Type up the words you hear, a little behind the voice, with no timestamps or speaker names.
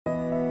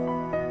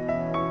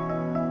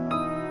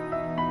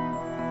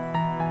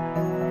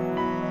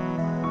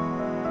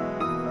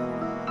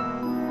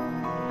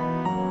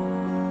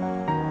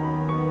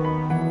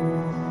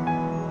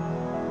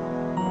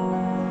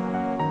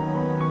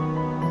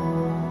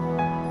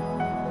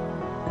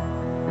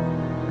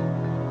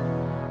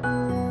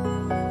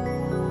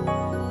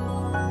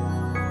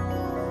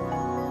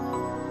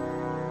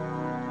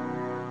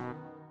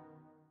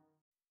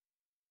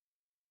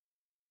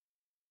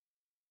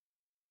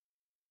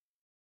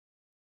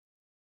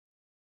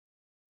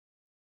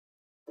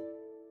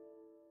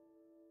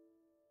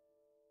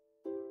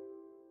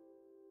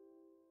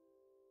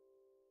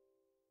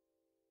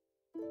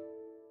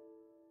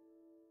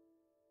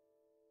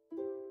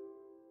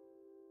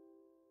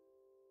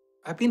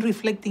I've been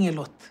reflecting a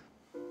lot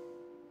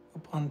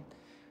upon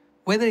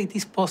whether it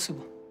is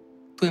possible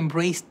to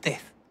embrace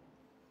death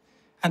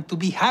and to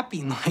be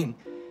happy knowing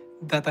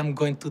that I'm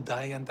going to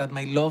die and that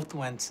my loved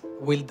ones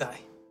will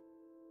die.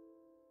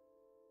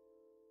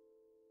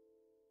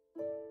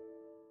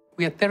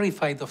 We are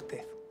terrified of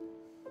death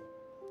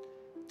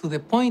to the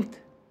point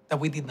that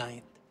we deny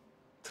it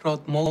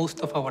throughout most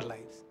of our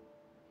lives.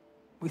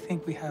 We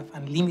think we have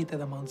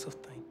unlimited amounts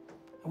of time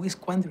and we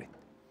squander it.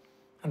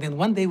 And then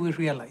one day we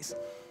realize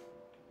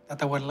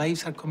that our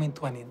lives are coming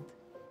to an end,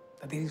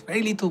 that there is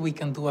very little we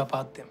can do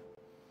about them.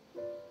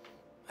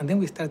 And then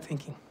we start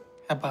thinking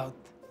about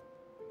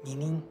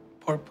meaning,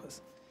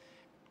 purpose.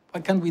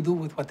 What can we do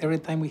with whatever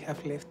time we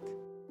have left?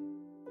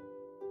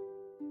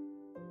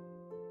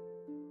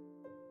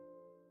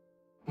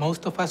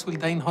 Most of us will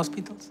die in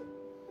hospitals.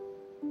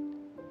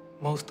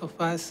 Most of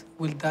us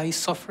will die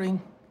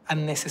suffering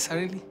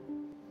unnecessarily.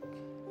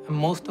 And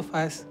most of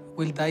us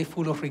will die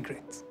full of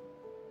regrets.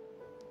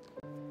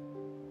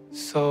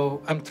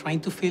 So I'm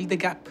trying to fill the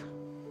gap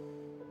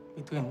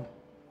between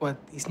what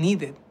is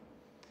needed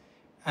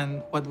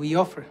and what we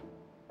offer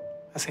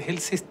as a health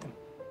system.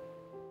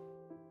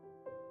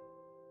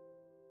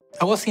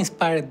 I was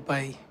inspired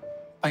by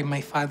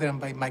my father and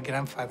by my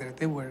grandfather.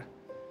 They were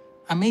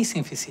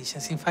amazing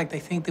physicians. In fact, I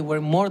think they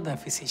were more than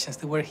physicians,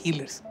 they were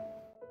healers.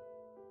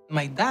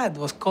 My dad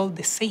was called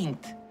the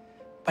saint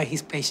by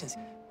his patients.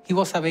 He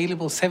was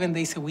available 7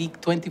 days a week,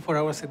 24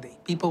 hours a day.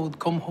 People would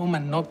come home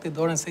and knock the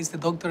door and say, "Is the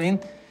doctor in?"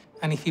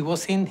 And if he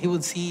was in, he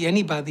would see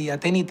anybody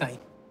at any time.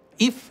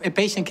 If a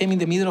patient came in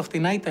the middle of the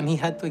night and he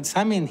had to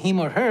examine him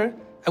or her,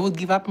 I would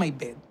give up my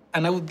bed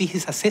and I would be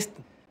his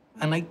assistant.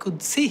 And I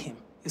could see him,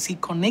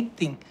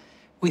 connecting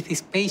with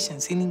his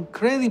patients in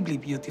incredibly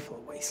beautiful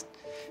ways.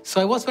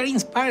 So I was very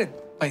inspired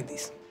by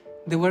this.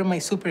 They were my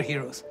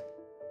superheroes.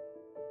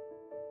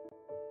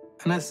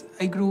 And as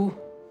I grew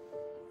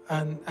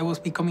and I was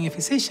becoming a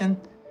physician,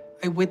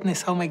 I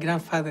witnessed how my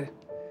grandfather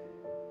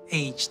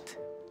aged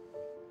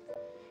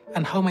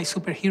and how my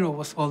superhero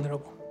was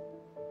vulnerable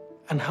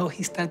and how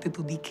he started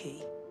to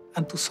decay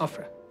and to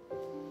suffer.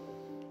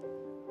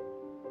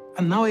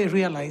 And now I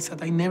realize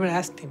that I never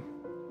asked him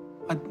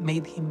what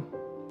made him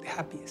the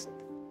happiest,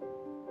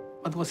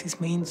 what was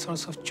his main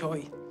source of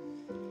joy,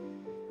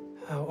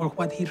 or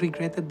what he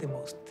regretted the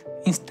most.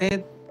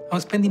 Instead, I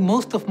was spending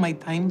most of my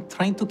time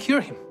trying to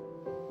cure him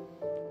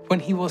when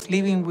he was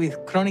living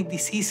with chronic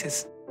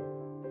diseases.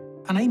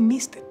 And I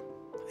missed it.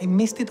 I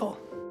missed it all.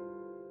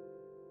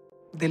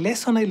 The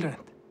lesson I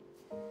learned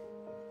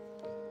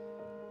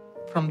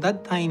from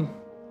that time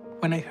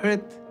when I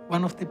heard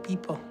one of the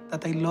people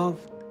that I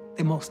loved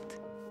the most,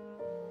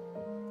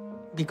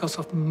 because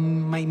of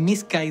my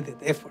misguided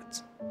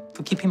efforts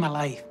to keep him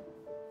alive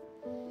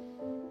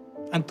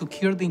and to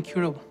cure the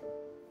incurable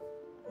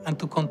and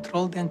to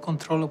control the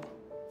uncontrollable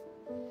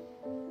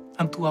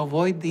and to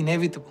avoid the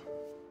inevitable,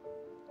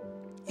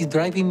 is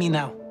driving me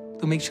now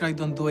to make sure I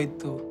don't do it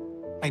to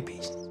my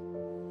patients.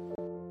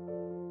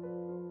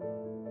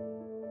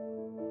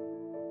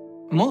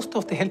 Most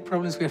of the health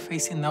problems we are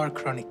facing now are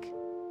chronic.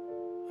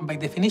 And by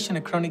definition,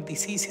 a chronic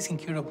disease is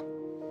incurable.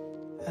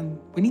 And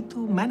we need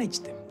to manage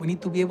them. We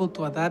need to be able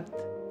to adapt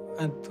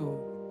and to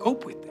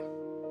cope with them.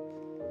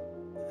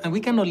 And we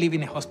cannot live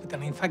in a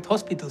hospital. In fact,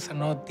 hospitals are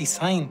not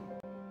designed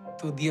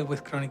to deal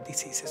with chronic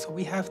diseases. So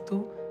we have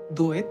to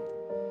do it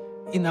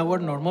in our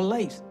normal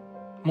lives,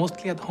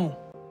 mostly at home,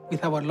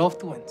 with our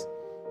loved ones.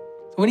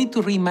 So we need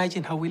to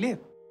reimagine how we live.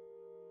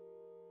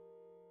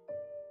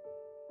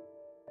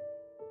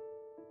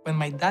 When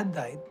my dad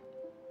died,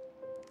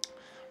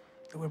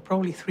 there were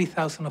probably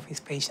 3,000 of his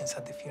patients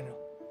at the funeral.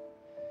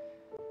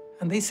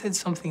 And they said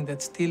something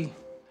that still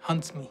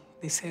haunts me.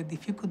 They said,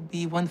 if you could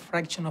be one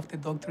fraction of the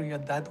doctor your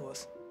dad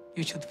was,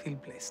 you should feel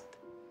blessed.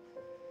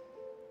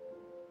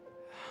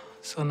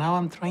 So now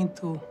I'm trying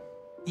to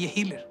be a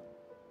healer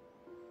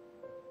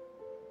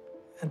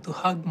and to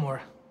hug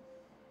more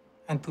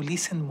and to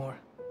listen more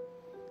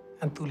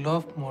and to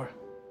love more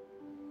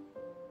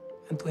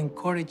and to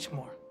encourage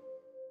more.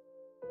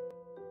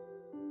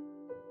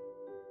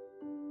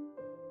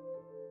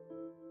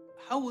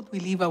 How would we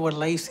live our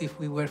lives if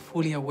we were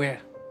fully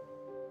aware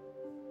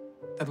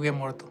that we are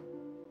mortal?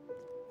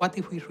 What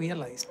if we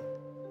realized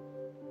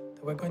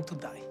that we're going to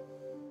die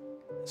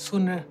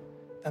sooner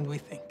than we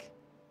think?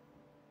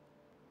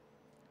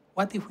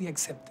 What if we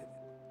accepted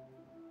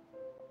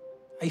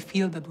it? I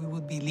feel that we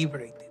would be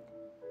liberated.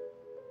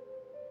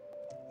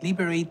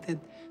 Liberated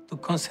to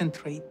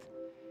concentrate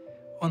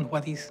on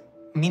what is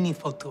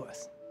meaningful to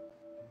us.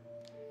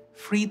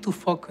 Free to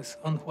focus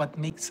on what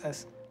makes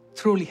us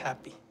truly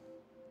happy.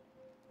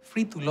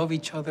 Free to love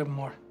each other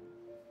more.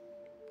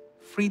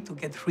 Free to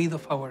get rid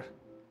of our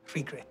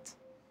regrets.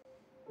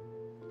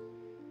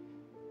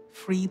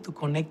 Free to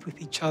connect with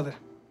each other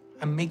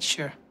and make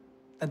sure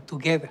that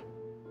together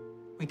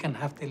we can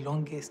have the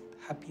longest,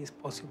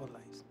 happiest possible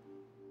lives.